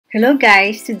Hello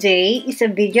guys, today is a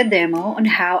video demo on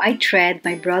how I thread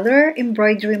my Brother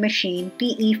Embroidery Machine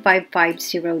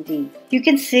PE550D. You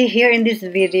can see here in this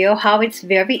video how it's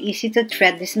very easy to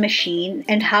thread this machine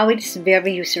and how it is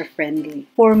very user-friendly.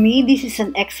 For me, this is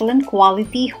an excellent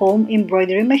quality home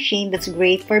embroidery machine that's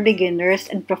great for beginners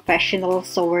and professional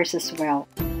sewers as well.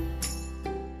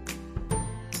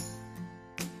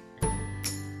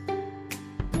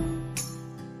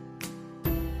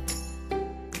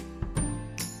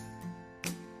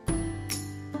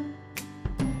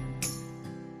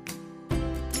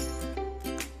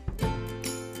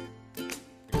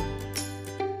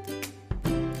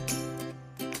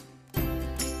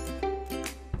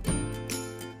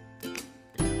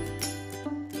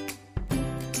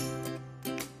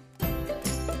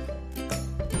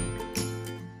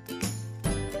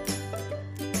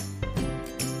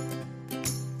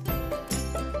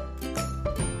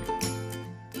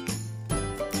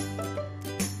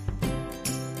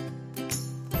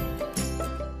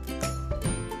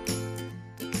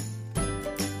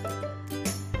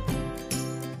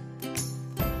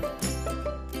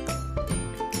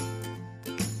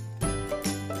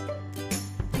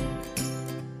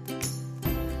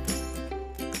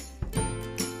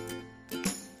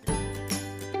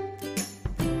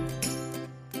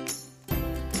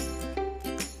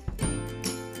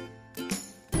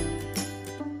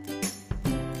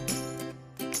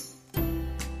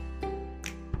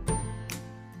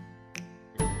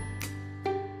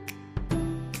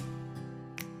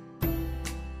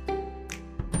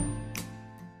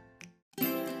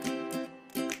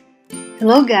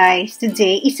 Hello guys,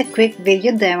 today is a quick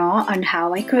video demo on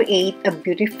how I create a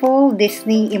beautiful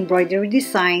Disney embroidery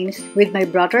designs with my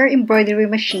Brother Embroidery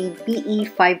Machine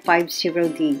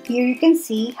PE550D. Here you can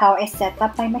see how I set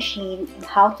up my machine and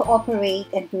how to operate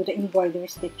and do the embroidery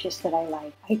stitches that I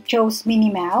like. I chose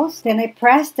Minnie Mouse, then I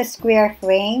pressed the square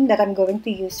frame that I'm going to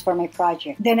use for my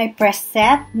project. Then I press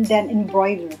set and then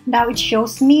embroider. Now it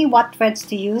shows me what threads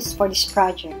to use for this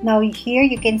project. Now here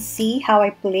you can see how I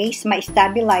place my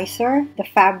stabilizer, the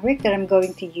fabric that I'm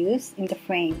going to use in the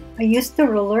frame. I use the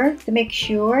ruler to make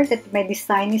sure that my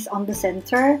design is on the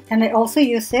center, and I also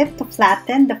use it to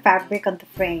flatten the fabric on the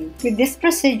frame. With this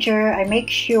procedure, I make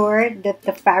sure that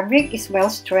the fabric is well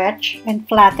stretched and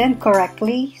flattened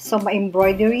correctly so my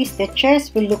embroidery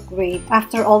stitches will look great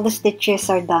after all the stitches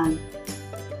are done.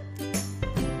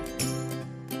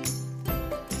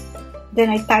 Then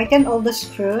I tighten all the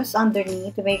screws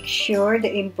underneath to make sure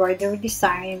the embroidery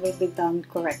design will be done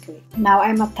correctly. Now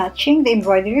I'm attaching the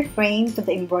embroidery frame to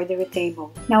the embroidery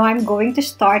table. Now I'm going to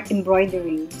start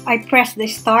embroidering. I press the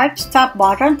stop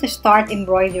button to start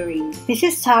embroidering. This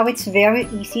is how it's very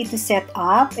easy to set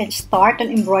up and start on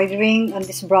embroidering on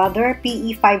this Brother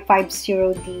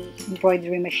PE550D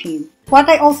embroidery machine. What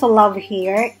I also love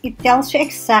here, it tells you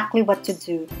exactly what to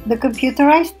do. The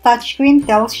computerized touchscreen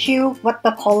tells you what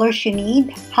the colors you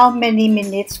need, how many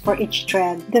minutes for each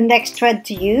thread, the next thread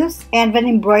to use, and when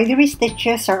embroidery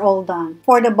stitches are all done.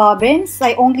 For the bobbins,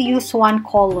 I only use one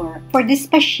color. For this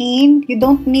machine, you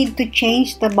don't need to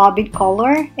change the bobbin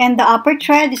color, and the upper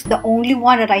thread is the only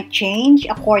one that I change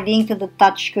according to the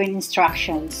touchscreen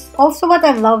instructions. Also, what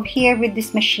I love here with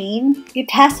this machine,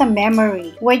 it has a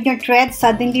memory. When your thread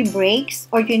suddenly breaks,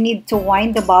 or you need to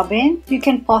wind the bobbin, you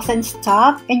can pause and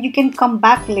stop, and you can come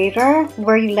back later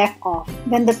where you left off.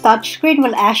 Then the touchscreen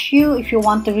will ask you if you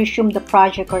want to resume the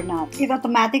project or not. It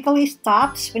automatically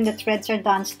stops when the threads are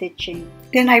done stitching.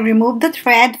 Then I remove the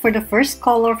thread for the first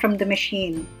color from the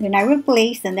machine. Then I will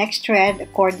place the next thread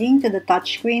according to the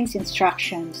touchscreen's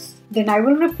instructions. Then I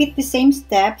will repeat the same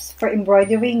steps for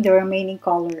embroidering the remaining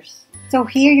colors. So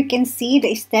here you can see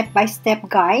the step-by-step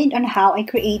guide on how I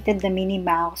created the Minnie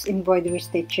Mouse embroidery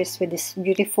stitches with this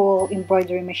beautiful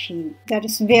embroidery machine. That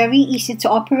is very easy to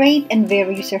operate and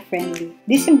very user-friendly.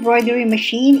 This embroidery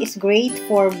machine is great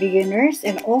for beginners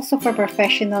and also for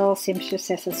professional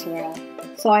seamstresses as well.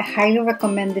 So I highly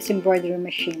recommend this embroidery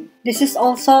machine. This is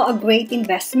also a great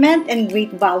investment and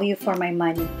great value for my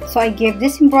money. So I give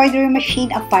this embroidery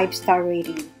machine a 5-star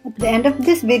rating. At the end of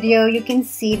this video, you can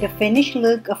see the finished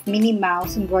look of Minnie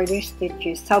Mouse embroidery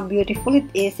stitches, how beautiful it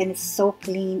is, and it's so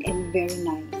clean and very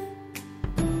nice.